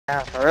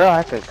Yeah, for real,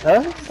 I could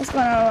cuss. What's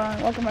going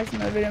on? Welcome back to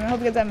another video, man.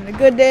 Hope you guys are having a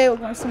good day.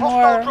 Welcome to some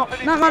more.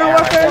 Not Modern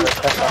Warfare.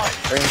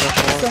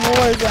 Some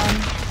Warzone.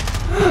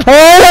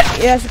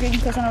 Yes, you can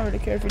cuss on over the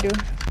care if you do.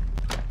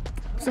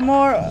 Some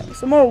more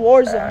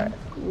Warzone.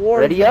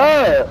 Ready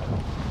up.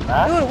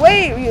 Huh? Dude,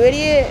 wait, you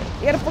idiot.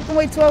 You gotta fucking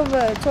wait 10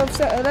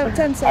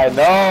 seconds. I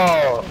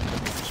know.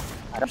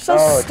 You're so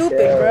stupid,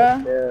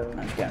 bruh. No,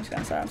 I'm just kidding,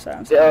 I'm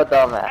sorry. Chill,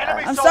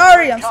 dumbass.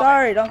 I'm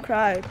sorry, don't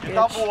cry, bitch.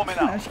 No,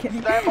 I'm just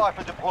kidding. Stand by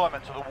for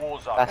deployment to the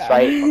war zone. That's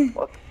right.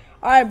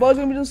 Alright, boys,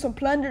 we're gonna be doing some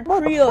plundered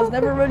trios.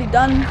 Never really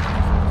done.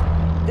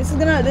 This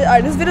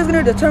video's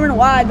gonna determine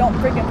why I don't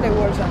freaking play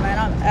Warzone, man.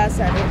 I'm ass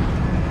at it.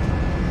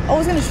 I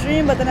was gonna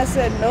stream, but then I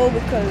said no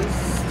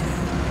because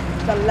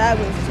the lag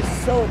was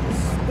just so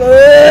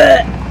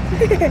good.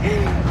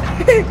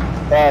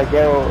 Yeah,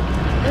 yo.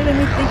 Really,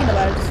 me thinking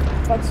about it just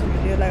fucks with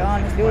me, dude. Like,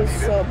 honestly, it was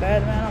so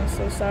bad, man. I'm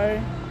so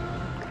sorry.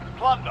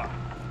 Plunder.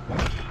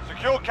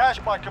 Secure cash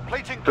by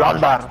completing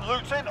contracts,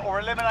 looting, or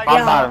eliminating.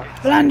 Yeah,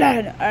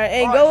 plundered. Alright,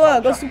 hey,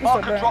 go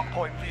Superstore,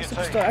 bro.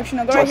 Superstore. Actually,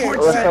 no, go right here.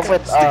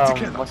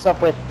 What's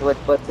up with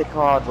what's it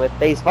called with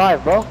phase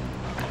 5, bro?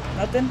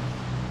 Nothing.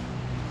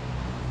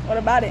 What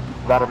about it?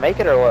 About to make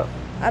it or what?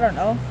 I don't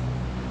know.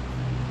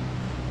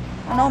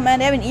 I don't know, man.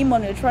 They haven't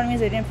emoted me, which probably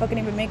means they didn't fucking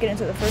even make it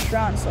into the first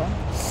round, so.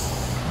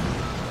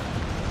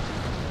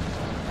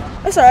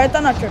 That's alright,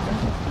 I'm not tripping.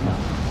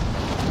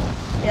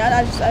 Yeah,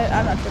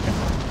 I'm not tripping.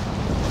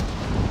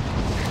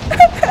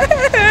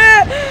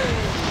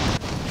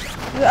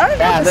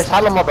 Yeah, there's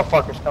hella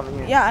motherfuckers coming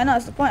here. Yeah, I know,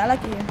 that's the point. I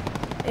like it here.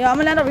 Yeah, I'm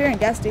gonna land over here in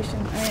gas station.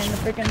 I mean, the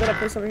freaking little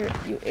place over here,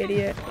 you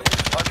idiot.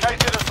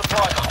 Located a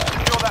supply.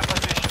 Secure that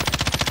position.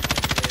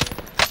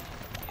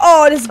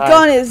 Oh, this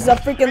gun is a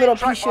freaking little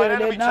pea shooter,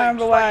 dude. Now I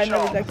remember why I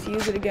never like to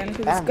use it again,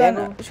 because this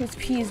gun shoots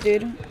peas,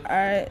 dude.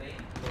 Alright.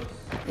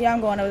 Yeah,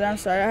 I'm going over there. I'm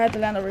sorry. I had to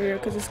land over here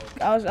because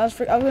I was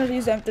gonna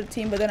use the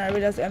M13, but then I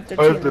realized the M13.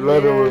 I had to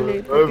land over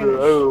here.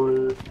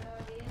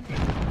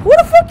 Who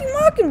the fuck you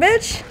mocking,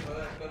 bitch?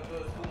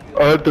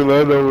 I had to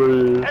land over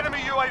here. Enemy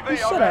UAV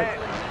Shut up.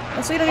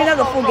 And so you don't even have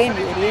the full game,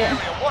 you idiot. You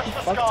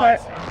fucktard.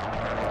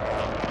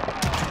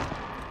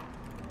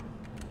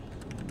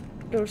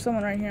 There was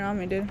someone right here on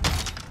me, dude.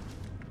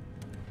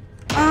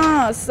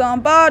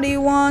 Somebody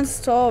once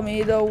told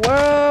me the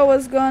world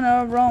was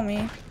gonna roll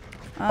me.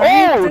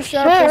 Oh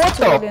shit, what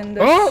the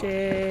fuck?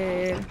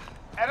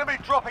 Enemy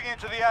dropping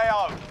into the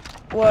AO.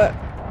 What?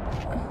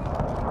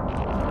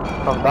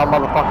 That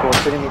motherfucker was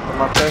shooting me from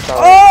my face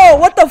already. Oh,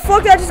 what the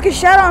fuck did I just get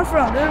shot on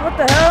from, dude? What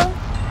the hell?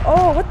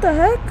 Oh, what the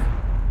heck?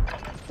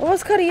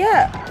 Where's Cuddy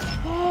at?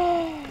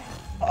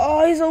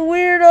 Oh, he's a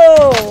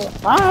weirdo.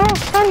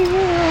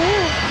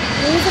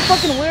 He's a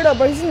fucking weirdo,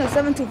 bro. He's in a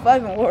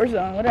 725 in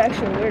Warzone. What an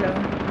actual weirdo.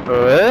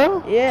 For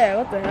real? Yeah,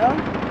 what the hell?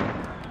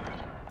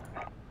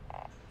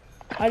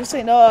 I just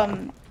say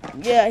no,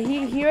 yeah,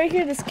 he right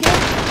here, this kid,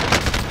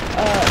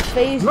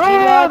 faze this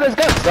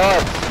guy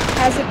sucks.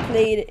 hasn't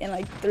played in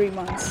like 3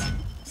 months,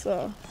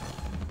 so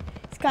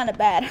it's kind of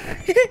bad.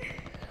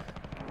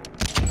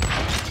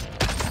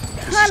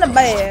 Kind of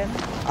bad.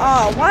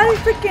 Oh, why are you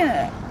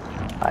freaking?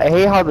 I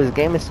hate how this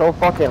game is so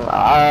fucking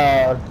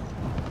loud.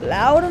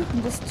 Loud?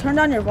 Just turn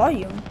down your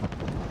volume.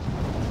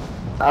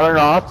 I don't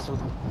know how to.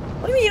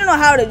 What do you mean you don't know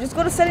how to? Just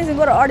go to settings and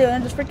go to audio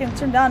and just freaking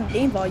turn down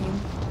game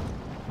volume.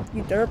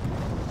 You derp.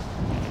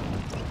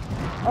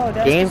 Oh,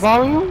 that's game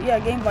volume? Yeah,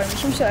 game volume.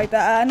 Some shit like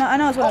that. I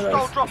know it's one of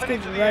those. It's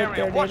right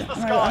there, dude. I'm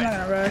not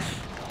gonna rush.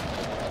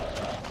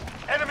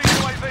 Enemy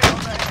UAV on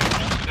the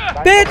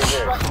Bitch!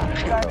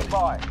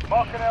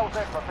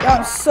 Yeah,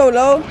 I'm so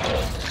low.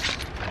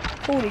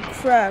 Holy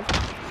crap.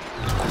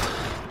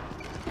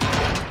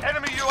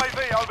 Enemy UAV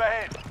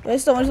overhead. I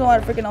just don't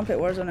want to freaking don't play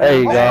Warzone. There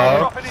you go.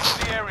 Dropping into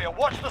the area.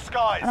 Watch the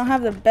skies. I don't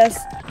have the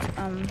best,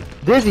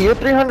 Dizzy, you're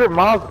 300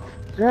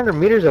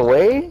 meters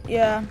away?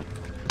 yeah.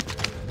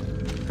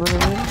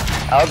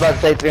 I was about to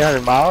say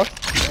 300 miles.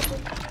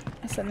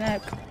 That's a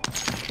neck.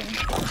 Okay.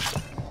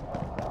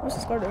 What's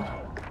the score, dude?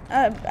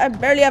 I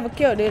barely have a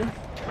kill, dude.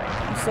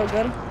 I'm so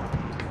good.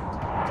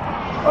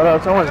 Oh no,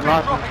 someone's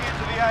knocking. Dropping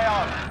into the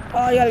AO.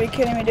 Oh, you gotta be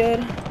kidding me,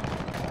 dude.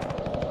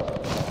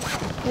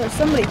 There's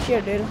somebody here,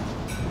 dude.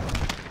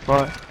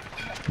 What?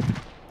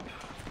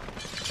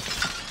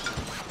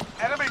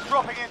 Enemy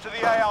dropping into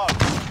the AO.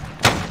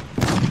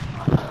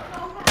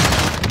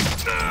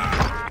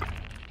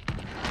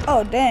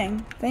 Oh,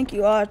 dang. Thank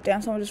you. Oh,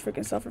 damn, someone just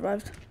freaking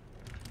self-revived.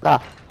 Nah.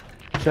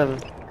 Shut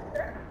up.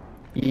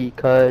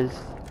 Because.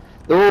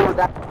 Ooh,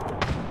 that.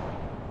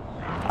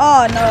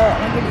 Oh, no. I'm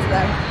gonna get this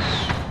back.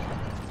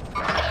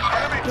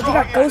 They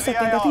got ghosts, I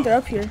think they're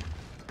up here.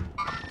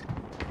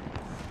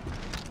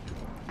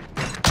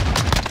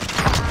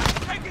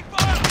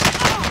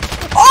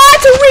 Oh, I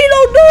had to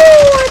reload! No!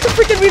 I had to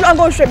freaking reload. I'm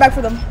going straight back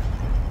for them.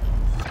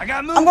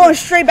 I'm going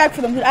straight back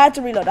for them, dude. I had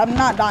to reload. I'm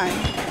not dying.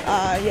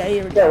 Yeah,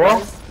 here we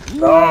go.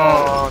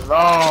 No.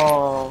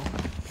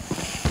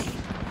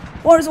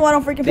 What is the one I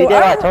don't freaking play?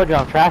 I told you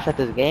I'm trash at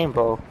this game,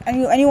 bro. And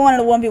you wanted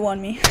to 1v1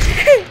 me.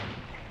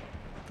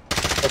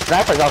 The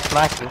snipers, I'll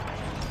smack you.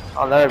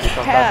 I'll never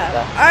become fast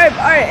as that.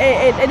 Alright,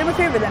 hey, do me a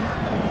favor then.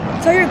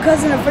 Tell your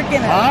cousin a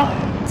freaking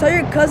Tell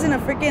your cousin a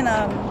freaking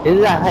He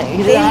doesn't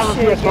have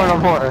a PS4 no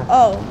more.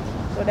 Oh,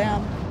 so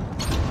damn.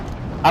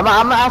 I'm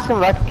gonna ask him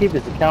if I can keep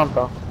his account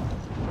though.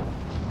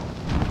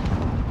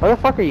 Where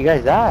the fuck are you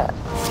guys at?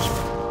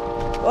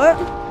 What?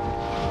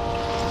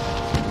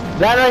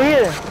 That right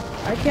here.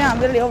 I can't. I'm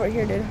literally over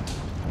here, dude.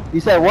 You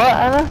said what,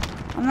 Anna?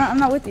 I'm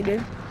not with you,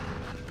 dude.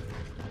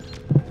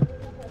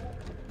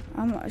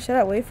 Should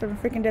I wait for the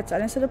freaking dead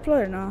silence to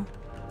deploy or no?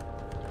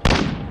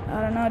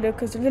 I don't know, dude,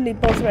 because they're literally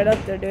both right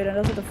up there, dude, and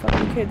those are the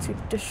fucking kids who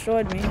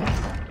destroyed me.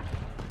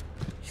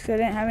 Just 'cause I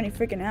didn't have any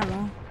freaking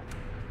ammo.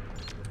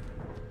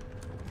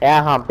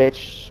 Yeah, huh,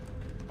 bitch.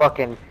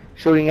 Fucking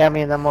shooting at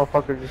me and that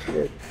motherfucker just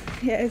did.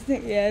 Yeah,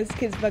 this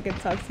kid's fucking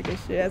toxic as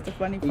shit. That's the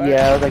funny part.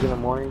 Yeah, it was like in the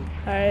morning.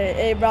 Alright,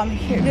 hey, bro, I'm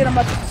here. Dude, I'm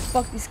about to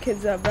fuck these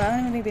kids up, bro. I don't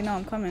even think they know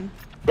I'm coming.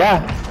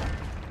 Yeah,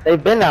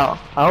 they've been out.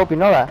 I hope you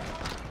know that.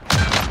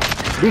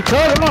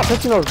 Because I'm not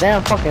touching those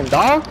damn fucking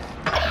dogs.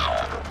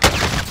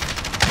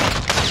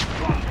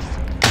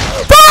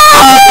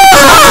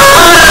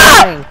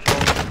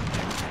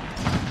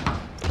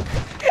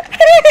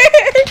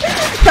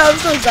 I'm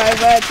so sorry,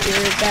 but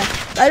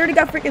I already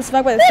got freaking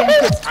smacked by the same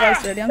kids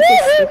twice already. I'm so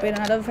stupid, and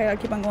I love the fact I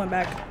keep on going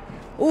back.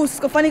 Ooh,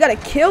 Cisco finally got a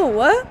kill.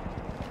 What?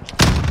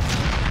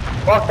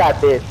 Fuck that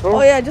bitch, bro.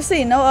 Oh yeah, just so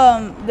you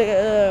know,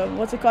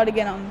 what's it called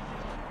again?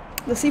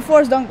 The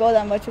C4s don't go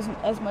that much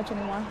as much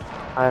anymore.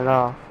 I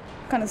know.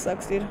 Kind of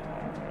sucks, dude.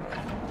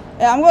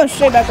 Yeah, I'm going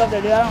straight back up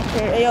there, dude. I don't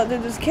care. Hey, yo,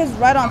 dude, there's kids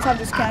right on top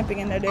just camping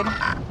in there, dude.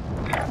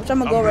 Which I'm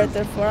gonna go right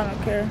there for. I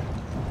don't care.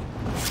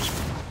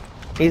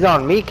 He's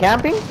on me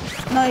camping?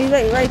 No, he's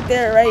right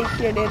there, right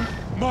here, dude.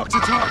 Mark the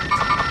target.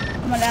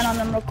 I'm gonna land on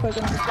them real quick.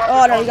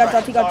 Oh no, he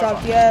got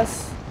dropped,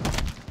 yes.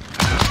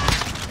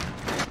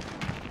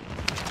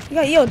 You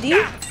got EOD?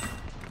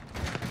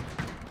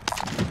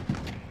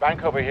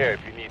 Bank over here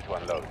if you need to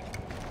unload.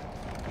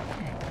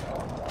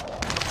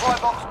 Supply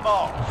box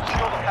marked.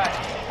 Secure the cash.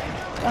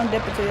 Don't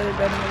dip it to the other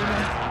building over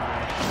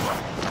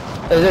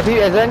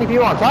here. Is there any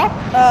people on top?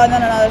 Oh, no,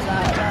 there's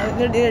not.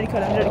 No, they already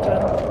killed him,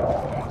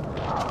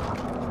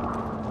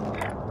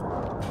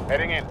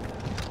 Heading in.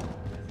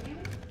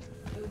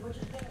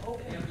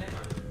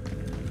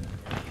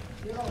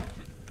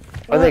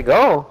 Where'd they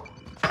go?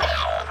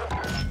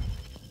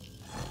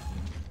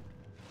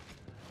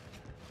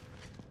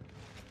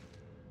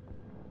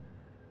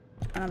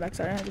 I'm back,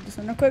 sorry, I had to do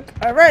something real quick.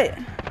 Alright.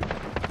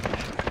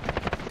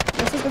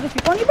 Let's just go to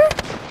people on you, bro.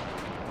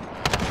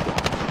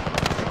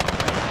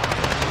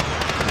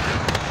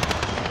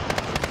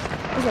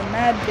 There's a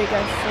mad big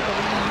ass truck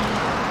over here.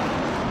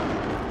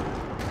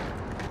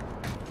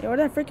 Yo, where'd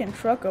that freaking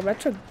truck go? That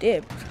truck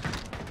dipped.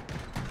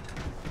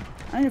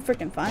 I need to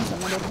freaking find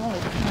someone. Holy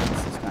crap,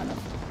 this is kind of.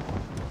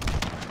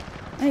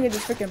 I need to get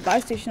this freaking buy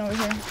station over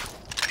here.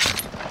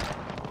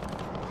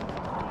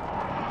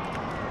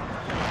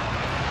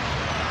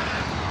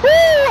 Woo!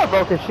 I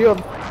broke his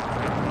shield.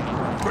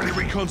 Friendly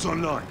recon's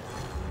online.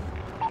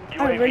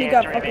 I really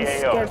got fucking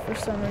scared for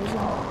some reason.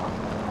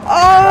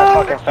 I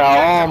Oh! fucking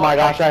fell. Oh my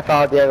gosh, I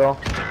fell, Diego.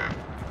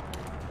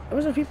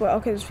 Those are people.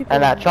 Okay, there's people.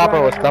 And that chopper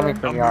right was over coming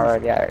there. from me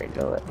already. I already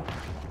knew it.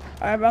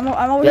 Alright, but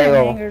I'm over here in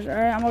Diego. hangars.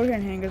 Alright, I'm over here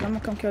in hangars. I'm gonna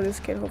come kill this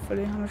kid,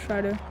 hopefully. I'm gonna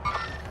try to.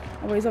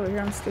 Oh, he's over here.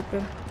 I'm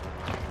stupid.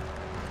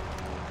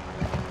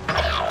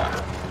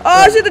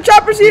 Oh shit, the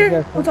chopper's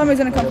here! Don't tell me he's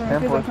gonna come from me.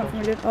 He's gonna come from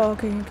me, dude. Oh,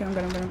 okay, I'm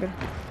good.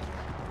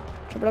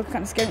 Chopper low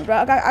kinda scared me, bro.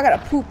 I gotta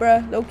poop,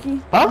 bro. Low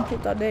key. Huh? I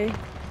pooped all day.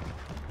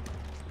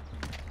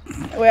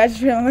 Wait, I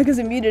just realized my mic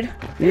isn't muted.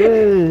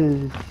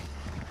 Yes.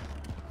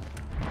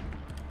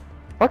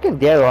 Fucking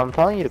Diego, I'm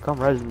telling you to come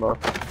res, bro.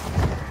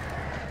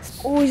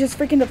 Oh, he just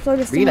freaking deployed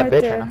this thing Being a right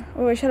bitch, there. huh?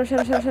 Oh, wait, shut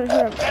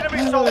up.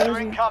 Enemy soldier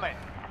incoming.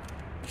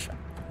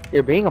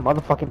 You're being a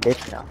motherfucking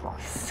bitch now.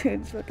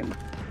 Dude, it's fucking.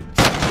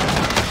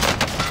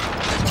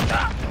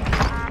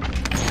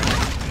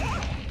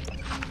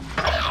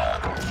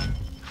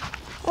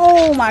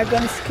 Oh my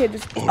goodness, this kid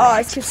just. Oh,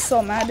 this kid's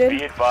so mad, dude.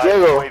 Be advised,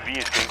 Diego. UAV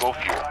is bingo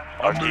fuel.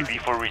 RTB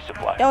for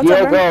resupply. Yo, what's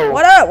up, bro? Diego.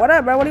 What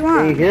up, bro? What do you Can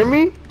you want? hear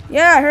me?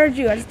 Yeah, I heard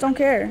you. I just don't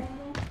care.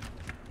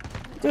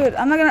 Dude,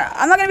 I'm not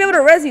gonna be able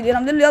to res you, dude.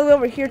 I'm literally all the way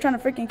over here trying to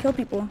freaking kill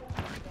people.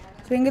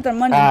 So we can get their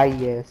money. Ah,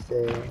 yes.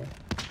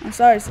 I'm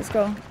sorry,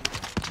 Cisco.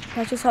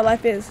 That's just how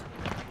life is.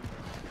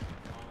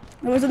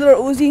 There was a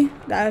little Uzi.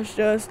 That's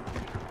just.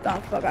 Oh,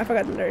 fuck. I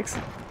forgot the lyrics.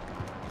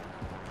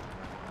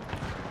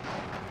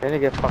 You're gonna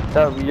get fucked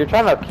up. You're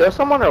trying to kill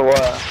someone or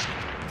what?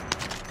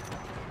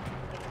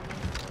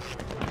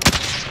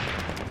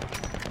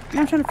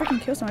 I'm trying to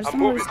freaking kill someone. I just don't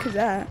know where this kid's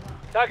at.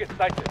 Target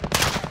sighted.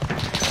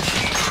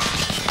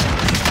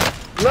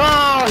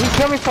 No, he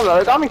killed me from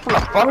the. Got me from the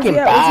Where's fucking he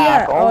at? Where's he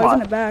back. at? Oh, he's my. in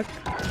the back.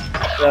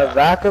 The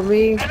back of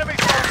me. Enemy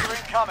soldier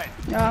incoming.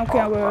 Yeah, okay,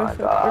 Oh my wait.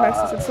 God.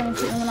 Relax. It's someone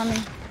shooting on me.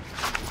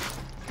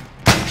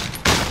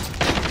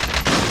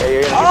 Yeah,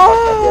 you're gonna get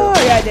Oh,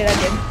 yeah, I did.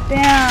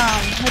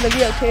 Damn. Had to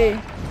be okay.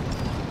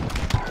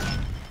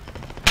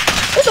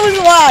 That's the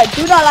reason why I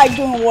do not like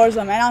doing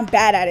Warzone, man. I'm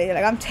bad at it.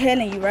 Like, I'm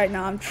telling you right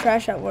now, I'm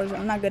trash at Warzone.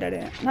 I'm not good at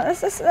it. Now,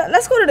 let's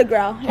go to the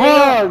ground.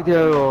 Fuck, dude.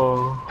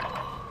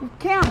 You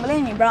can't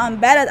blame me, bro. I'm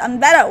bad at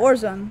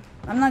Warzone.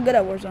 I'm not good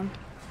at Warzone.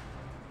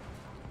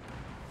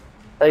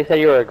 They said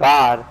you were a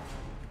god.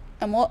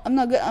 I'm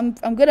not good.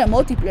 I'm good at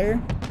multiplayer.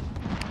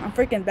 I'm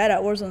freaking bad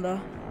at Warzone though.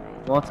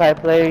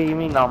 Multiplayer? You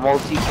mean not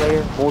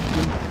multiplayer?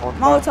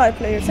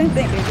 Multiplayer, same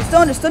thing, dude. You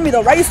still understood me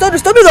though, right? You still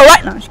understood me though,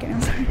 right? No, I'm just kidding.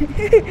 I'm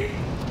sorry.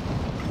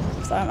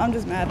 Sorry, I'm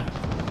just mad.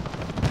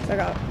 I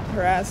got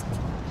harassed.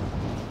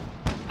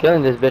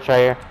 Killing this bitch right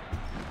here.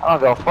 I don't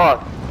give a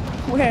fuck.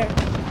 Where?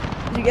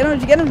 Did you get him?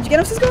 Did you get him? Did you get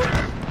him, Cisco?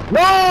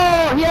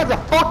 No! He has a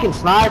fucking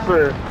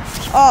sniper!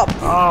 Oh!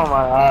 Oh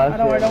my god.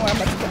 Don't worry, I'm about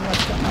to kill him.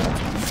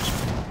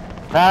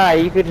 Nah,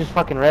 you could just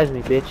fucking res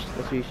me, bitch.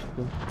 That's what you should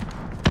do.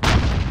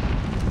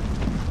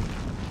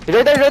 He's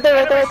right there, right there,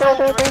 right there, right there, right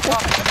there, right there.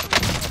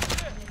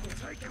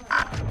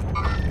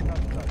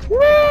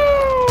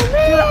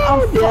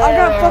 Dude, I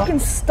got fucking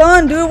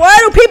stunned, dude. Why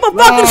do people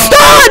fucking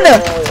stun?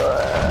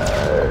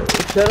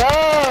 Shut up!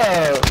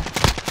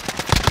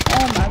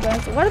 Oh my god,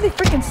 why are they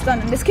freaking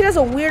stunned? This kid has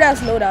a weird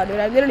ass loadout, dude.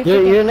 I literally.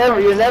 You're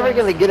never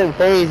gonna get him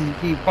phased if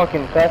you keep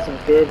fucking pressing,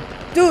 kid.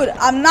 Dude,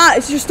 I'm not.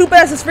 It's your stupid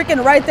ass is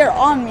freaking right there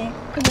on me.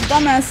 Cause the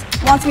dumbass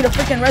wants me to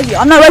freaking res you.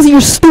 I'm not resing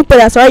your stupid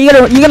ass, alright? You're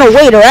gonna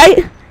wait,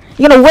 alright?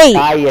 You're gonna wait.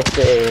 I'm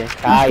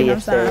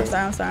sorry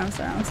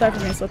for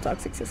being so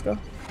toxic, Cisco.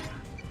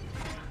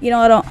 You know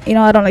I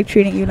don't like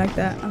treating you like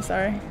that. I'm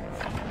sorry.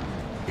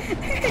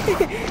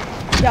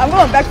 Yeah, I'm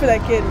going back for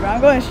that kid, bro. I'm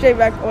going straight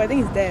back. Oh, I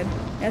think he's dead.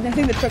 Yeah, I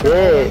think the truck is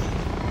dead.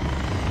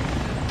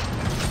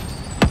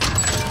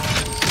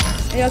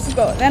 Yeah, let's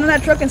go. Land on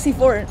that truck and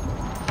C4 it.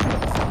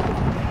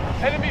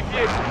 Enemy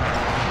vehicle.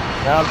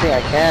 I don't think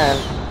I can.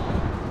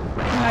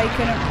 No, you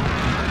couldn't.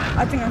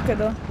 I think I could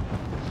though.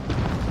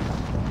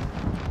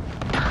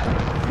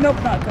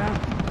 Nope, not that.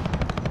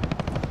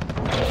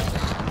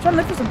 I'm trying to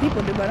look for some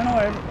people, dude, but I don't know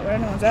where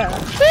anyone's at.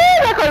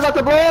 That guy's about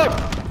to blow up!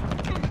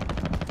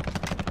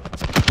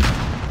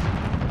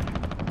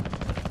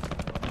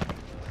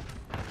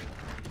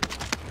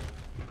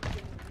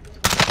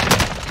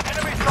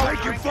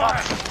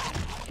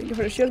 Thank you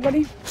for the shield,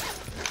 buddy.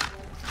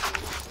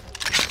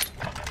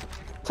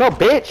 What's up,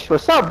 bitch?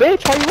 What's up,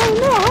 bitch? How you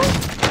running now,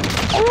 huh?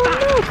 I don't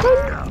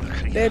know,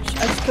 Bitch,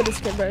 I just killed this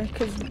kid, bro.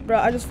 Cause, bro,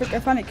 I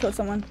finally killed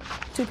someone.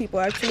 2 people,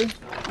 actually.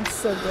 I'm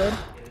so good.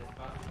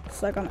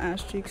 It's like I'm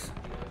ass cheeks.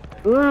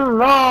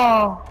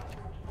 No!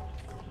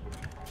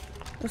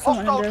 There's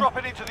someone in there.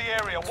 Dropping into the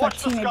area. It's my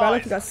teammate, bro.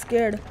 Look, he got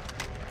scared.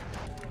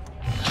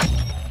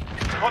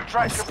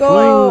 Contract Let's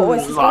go.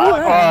 Wait, Cisco, my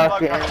where?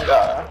 fucking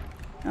god.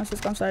 No,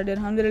 Cisco, I'm sorry, dude.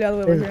 I'm literally all the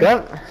way over His here.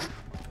 gun?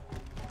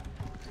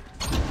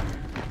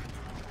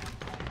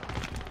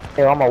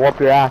 Hey, I'm gonna whoop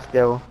your ass,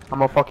 Diego. I'm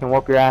gonna fucking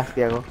whoop your ass,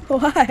 Diego.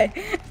 Why?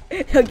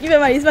 Yo, keep in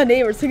mind, he's my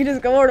neighbor, so he can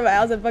just go over to my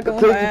house and fucking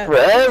whoop my ass.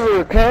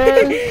 Forever,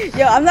 cuz.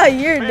 Yo, I'm not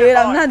here, dude.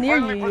 I'm not near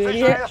you, you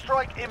idiot.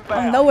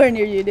 I'm nowhere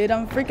near you, dude.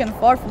 I'm freaking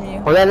far from you.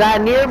 Well, they're not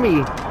near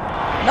me.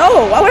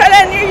 No, why would I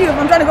land near you if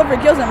I'm trying to go for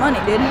kills and money,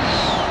 dude?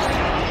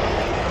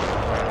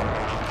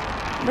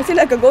 I see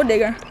like a gold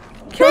digger.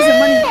 Kills and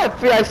money.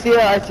 I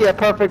see a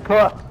perfect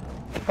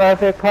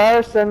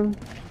person.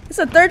 It's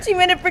a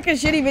 13-minute freaking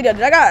shitty video,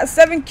 dude. I got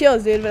 7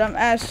 kills, dude, but I'm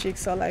ass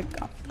cheeks, so like,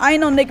 I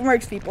ain't no Nick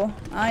Merckx, people.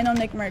 I ain't no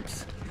Nick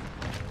Merckx.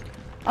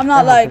 I'm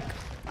not like,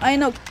 I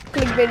ain't no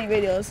clickbaiting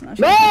videos. No,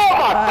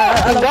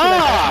 I love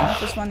that.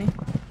 It's just funny.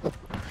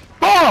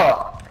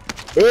 Oh,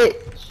 bitch.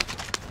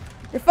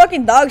 You're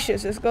fucking dog shit,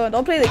 Cisco.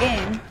 Don't play the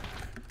game.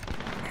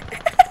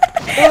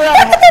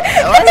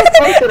 Why the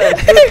fuck did I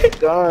switch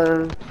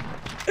guns?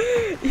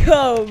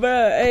 Yo,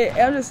 bro. Hey,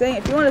 I'm just saying,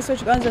 if you want to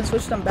switch guns and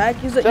switch them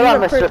back, use a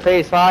Mr.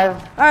 Phase 5.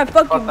 Alright,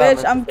 fuck you,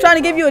 bitch. I'm trying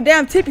to give you a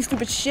damn tip, you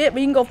stupid shit,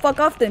 but you can go fuck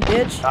off then,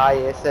 bitch. Ah,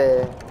 yes,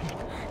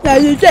 No,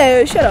 you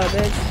say, shut up,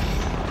 bitch.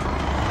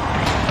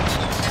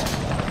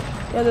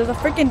 Yo, there's a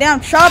freaking damn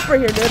chopper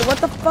here, dude. What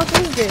the fuck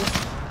is this?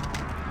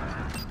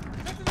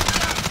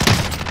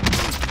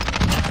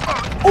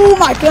 Oh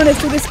my goodness,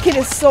 dude. This kid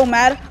is so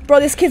mad.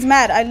 Bro, this kid's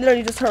mad. I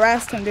literally just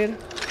harassed him, dude.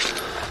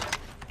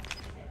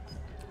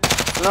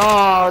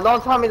 No,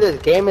 don't tell me this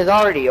game is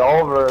already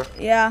over.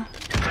 Yeah.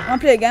 I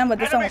want to play again, but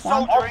this time with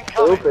Juan.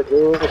 Stupid,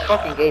 dude. This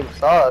fucking game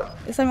sucks.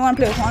 This time you want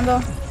to play with Juan,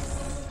 though?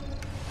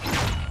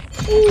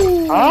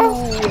 Ooh. Huh?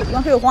 You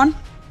want to play with Juan?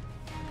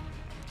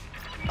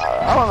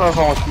 I don't know if I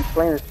want to keep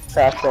playing this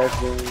trash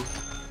ass game.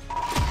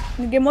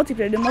 You get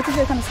multiplayer. The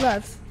multiplayer kind of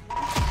slaps.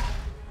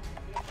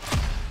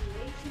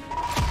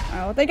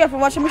 Alright, well, thank you guys for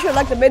watching. Make sure to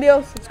like the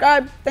video,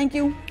 subscribe. Thank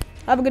you.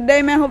 Have a good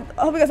day, man.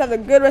 Hope you guys have a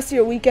good rest of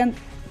your weekend.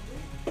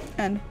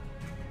 And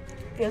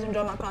if you guys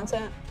enjoy my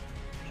content,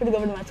 sure to go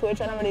over to my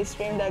Twitch. I don't really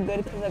stream that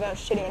good because I got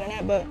shitty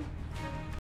internet, but